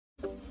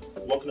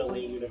Welcome to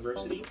Layn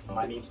University.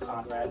 My name's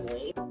Conrad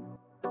Layn.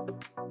 Welcome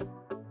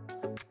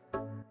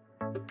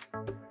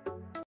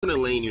to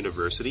Layn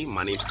University.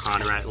 My name's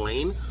Conrad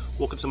Layn.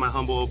 Welcome to my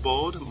humble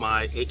abode,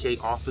 my aka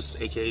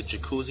office, aka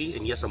jacuzzi.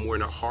 And yes, I'm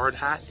wearing a hard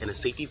hat and a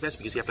safety vest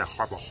because you have to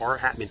have a hard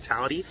hat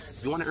mentality.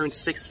 If you want to earn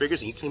six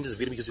figures and you came to this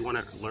video because you want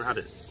to learn how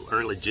to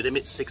earn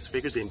legitimate six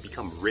figures and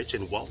become rich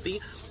and wealthy,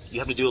 you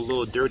have to do a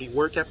little dirty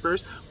work at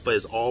first, but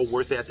it's all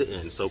worth it at the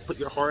end. So put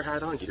your hard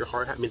hat on, get your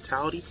hard hat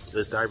mentality.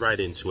 Let's dive right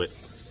into it.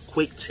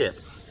 Quick tip.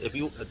 The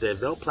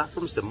AVAIL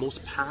platform is the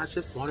most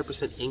passive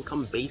 100%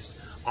 income based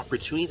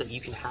opportunity that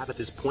you can have at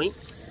this point.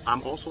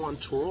 I'm also on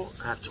Turo.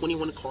 I have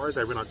 21 cars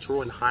I rent on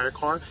Turo and hire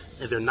car,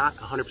 and they're not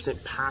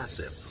 100%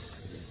 passive.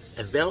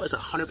 AVAIL is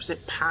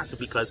 100% passive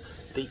because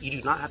you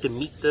do not have to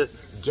meet the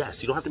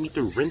guests. You don't have to meet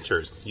the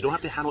renters. You don't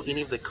have to handle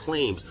any of the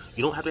claims.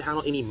 You don't have to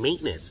handle any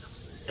maintenance.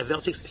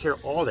 AVAIL takes care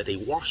of all that. They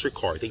wash your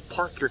car. They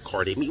park your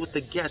car. They meet with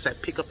the guests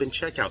at pickup and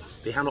checkout.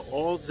 They handle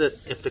all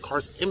if the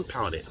car's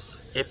impounded,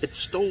 if it's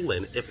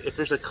stolen, if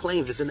there's a claim,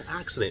 if there's an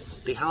accident,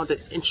 they handle the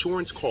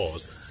insurance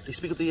calls. They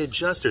speak with the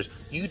adjusters.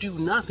 You do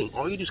nothing.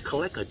 All you do is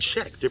collect a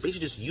check. They're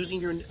basically just using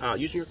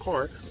your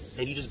car,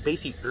 and you just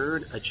basically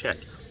earn a check.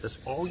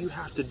 That's all you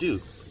have to do.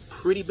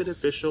 Pretty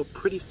beneficial,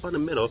 pretty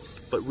fundamental,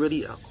 but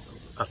really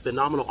a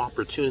phenomenal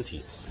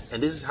opportunity.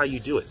 And this is how you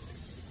do it.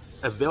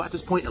 AVAIL at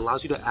this point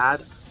allows you to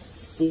add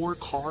 4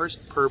 cars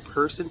per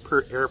person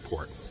per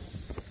airport.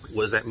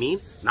 What does that mean?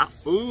 Not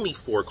only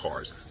 4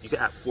 cars. You can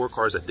add 4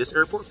 cars at this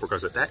airport, 4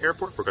 cars at that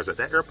airport, 4 cars at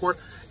that airport,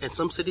 and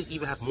some cities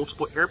even have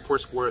multiple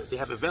airports where they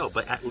have AVAIL.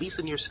 But at least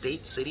in your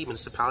state, city,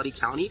 municipality,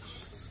 county,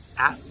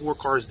 add 4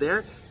 cars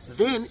there.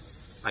 Then,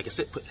 like I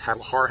said, have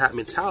a hard hat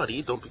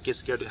mentality. Don't get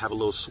scared to have a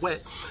little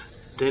sweat.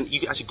 Then you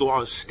can actually go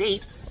out of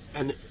state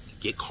and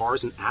get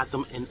cars and add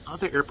them in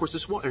other airports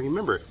as well. And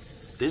remember,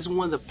 this is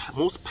one of the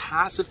most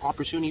passive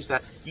opportunities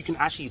that you can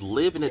actually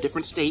live in a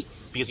different state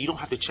because you don't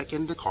have to check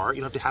in the car,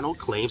 you don't have to handle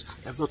claims.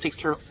 AVAIL takes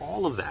care of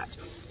all of that.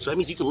 So that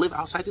means you can live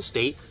outside the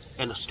state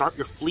and start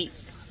your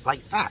fleet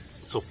like that.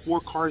 So 4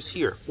 cars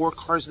here, 4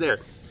 cars there.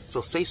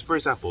 So say, for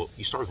example,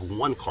 you start with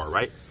 1 car,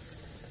 right?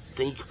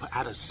 Then you can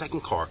add a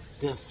 2nd car,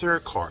 then a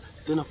 3rd car,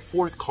 then a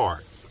 4th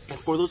car. And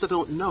for those that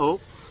don't know,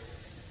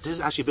 this is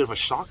actually a bit of a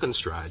shotgun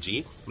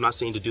strategy. I'm not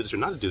saying to do this or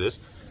not to do this.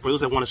 For those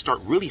that want to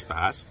start really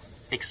fast,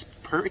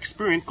 per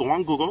Experian, go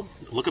on Google,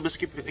 look up this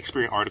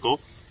Experian article.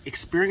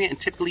 Experian and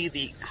typically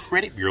the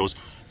credit bureaus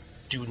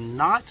do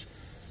not,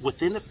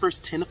 within the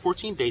first 10 to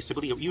 14 days,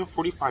 typically or even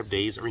 45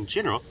 days, or in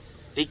general,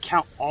 they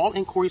count all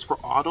inquiries for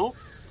auto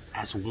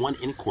as 1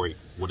 inquiry.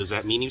 What does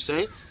that mean, you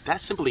say?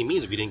 That simply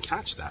means, if you didn't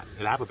catch that,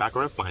 and I have a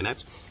background in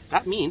finance,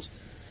 that means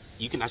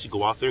you can actually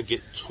go out there and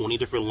get 20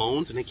 different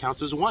loans and it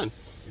counts as one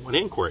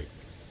inquiry.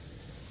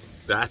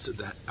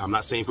 I'm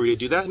not saying for you to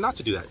do that, not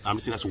to do that. I'm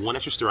just saying that's one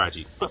extra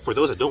strategy. But for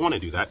those that don't want to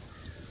do that,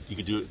 you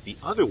can do it the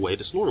other way,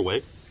 the slower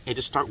way, and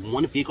just start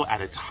 1 vehicle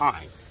at a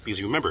time. Because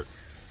remember,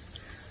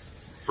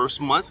 first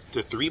month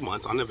to 3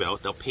 months on AVAIL,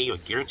 they'll pay you a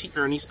guaranteed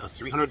earnings of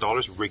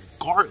 $300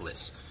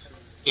 regardless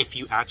if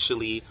you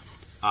actually,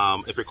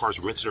 if your car is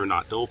rented or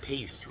not. They'll pay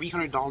you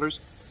 $300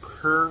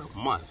 per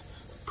month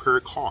per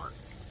car.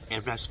 And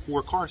if that's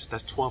 4 cars,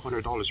 that's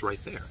 $1,200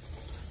 right there.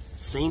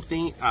 Same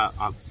thing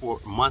for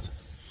month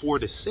 4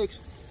 to 6,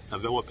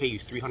 AVAIL will pay you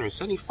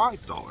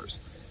 $375.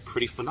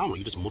 Pretty phenomenal.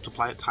 You just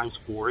multiply it times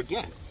 4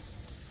 again.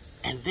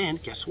 And then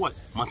guess what?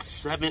 Month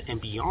 7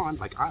 and beyond,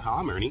 like how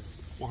I'm earning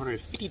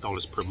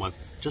 $450 per month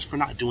just for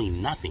not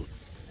doing nothing.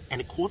 And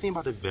the cool thing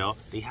about AVAIL,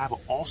 they have an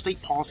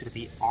all-state policy that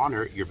they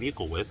honor your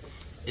vehicle with.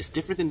 It's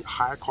different than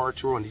Hire Car,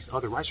 Turo, and these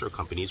other rideshare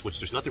companies, which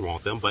there's nothing wrong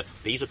with them, but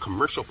they use a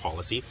commercial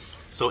policy,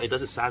 so it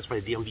doesn't satisfy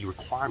the DMV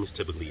requirements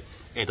typically,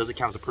 and it doesn't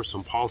count as a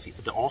personal policy.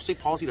 But the all-state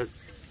policy that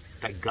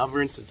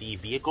governs the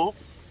vehicle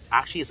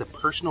actually is a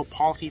personal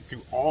policy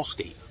through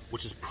Allstate,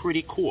 which is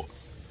pretty cool.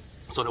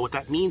 So what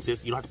that means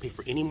is you don't have to pay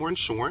for any more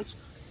insurance.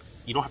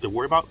 You don't have to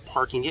worry about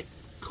parking it,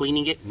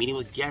 cleaning it, meeting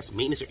with guests,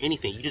 maintenance, or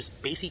anything. You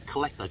just basically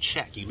collect a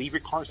check. You leave your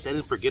car, set it,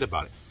 and forget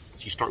about it.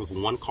 So you start with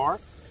 1 car,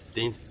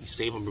 then you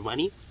save them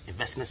money,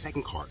 invest in a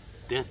 2nd car,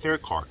 then a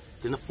 3rd car,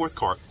 then a 4th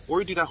car,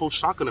 or you do that whole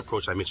shotgun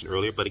approach I mentioned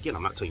earlier. But again,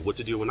 I'm not telling you what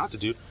to do and what not to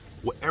do.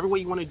 Whatever way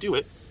you want to do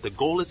it, the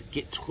goal is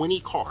get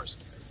 20 cars.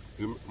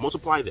 You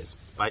multiply this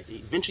by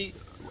eventually,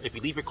 if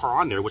you leave your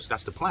car on there, which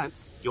that's the plan,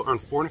 you'll earn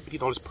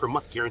 $450 per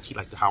month guaranteed,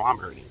 like how I'm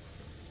earning.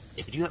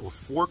 If you do that with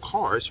 4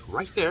 cars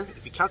right there,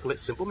 if you calculate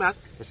simple math,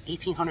 that's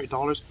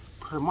 $1,800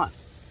 per month.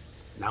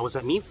 Now, what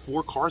does that mean?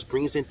 4 cars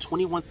brings in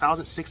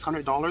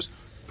 $21,600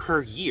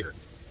 per year.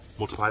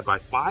 Multiplied by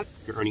 5,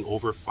 you're earning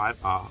over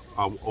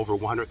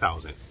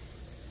 $100,000.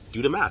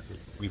 Do the math.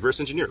 Reverse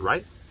engineer it,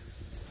 right?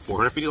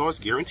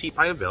 $450 guaranteed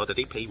by AVAIL that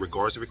they pay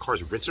regardless if your car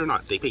is rented or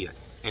not. They pay that.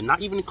 And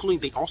not even including,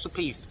 they also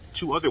pay you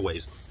 2 other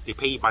ways. They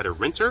pay you by the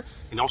renter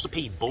and also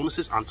pay you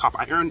bonuses on top.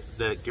 I earn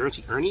the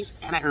guaranteed earnings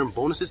and I earn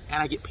bonuses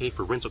and I get paid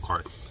for rental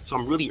car. So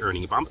I'm really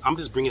earning. If I'm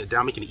just bringing it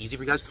down, making it easy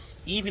for you guys.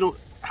 Even if you don't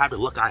have the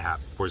luck I have,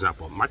 for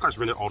example, my car's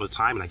rented all the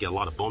time and I get a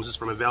lot of bonuses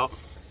from AVAIL.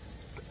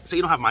 Say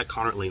you don't have my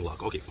Conrad Layn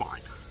luck. Okay,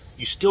 fine.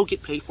 You still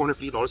get paid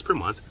 $450 per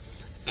month.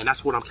 And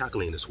that's what I'm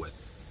calculating this with.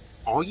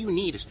 All you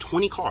need is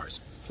 20 cars,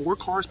 4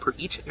 cars per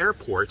each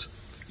airport.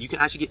 You can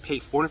actually get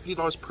paid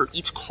 $450 per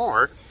each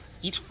car.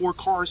 Each 4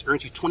 cars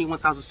earns you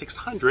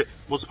 $21,600.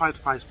 Multiplied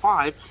by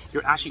 5,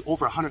 you're actually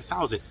over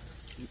 $100,000.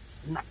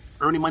 Not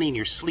earning money in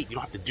your sleep. You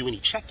don't have to do any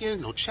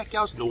check-in, no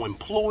checkouts, no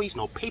employees,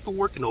 no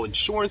paperwork, no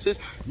insurances,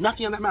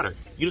 nothing on that matter.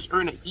 You just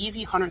earn an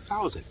easy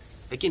 $100,000.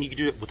 Again, you can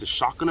do it with the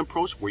shotgun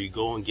approach where you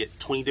go and get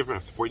 20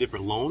 different, 40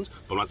 different loans.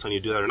 But I'm not telling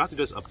you to do that or not to do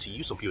that. It's up to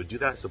you. Some people do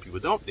that, some people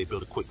don't. They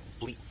build a quick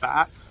fleet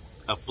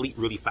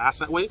really fast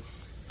that way.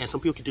 And some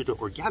people can do the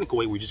organic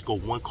way where you just go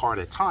 1 car at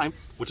a time,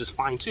 which is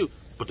fine too.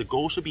 But the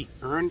goal should be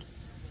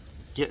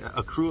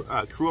accrue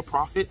a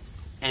profit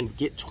and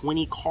get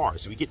 20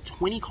 cars. If you get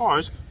 20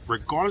 cars,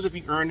 regardless if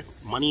you earn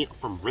money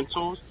from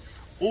rentals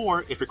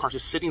or if your car's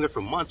just sitting there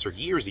for months or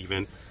years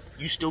even,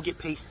 you still get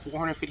paid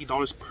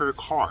 $450 per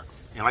car.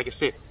 And like I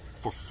said,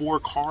 for 4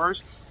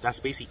 cars, that's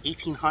basically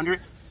 $1,800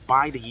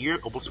 by the year,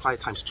 or multiply it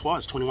times 12,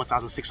 it's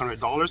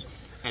 $21,600.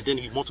 And then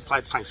you multiply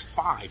it times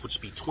 5, which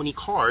would be 20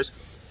 cars.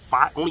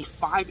 Only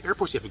 5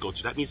 airports you have to go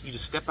to. That means you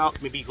just step out,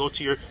 maybe you go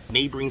to your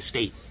neighboring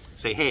state.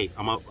 Say, hey,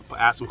 I'm going to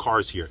add some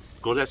cars here.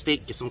 Go to that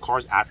state, get some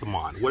cars at the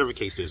mon, whatever the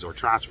case is, or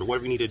transfer,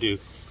 whatever you need to do.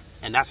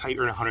 And that's how you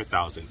earn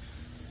 $100,000.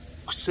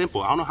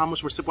 Simple. I don't know how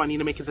much more simple I need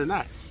to make it than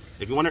that.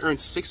 If you want to earn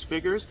 6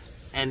 figures,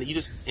 and if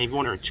you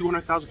want to earn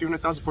 200,000,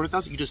 300,000,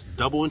 400,000, you just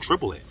double and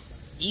triple it.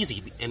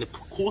 Easy. And the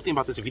cool thing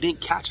about this, if you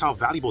didn't catch how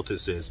valuable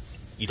this is,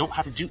 you don't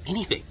have to do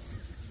anything.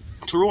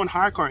 Turo and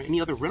HireCar and any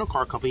other rental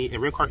car company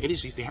and rental car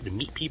industries, they have to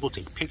meet people,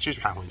 take pictures,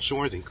 handle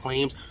insurance and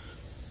claims.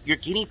 You're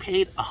getting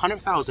paid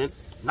 $100,000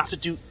 not to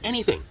do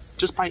anything,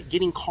 just by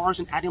getting cars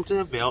and adding them to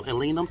Avail and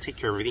letting them take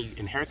care of everything. You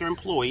inherit their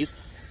employees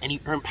and you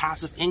earn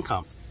passive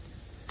income.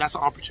 That's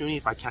an opportunity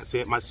if I can't say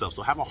it myself.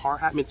 So have a hard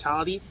hat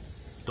mentality.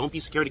 Don't be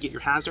scared to get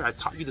your hands there. I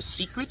taught you the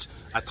secret.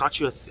 I taught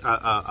you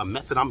a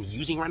method I'm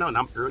using right now, and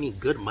I'm earning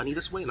good money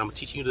this way, and I'm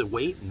teaching you the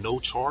way, no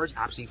charge,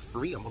 absolutely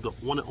free. I'm the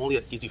one and only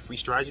that gives you free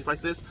strategies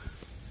like this.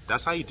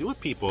 That's how you do it,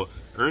 people.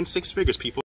 Earn 6 figures, people.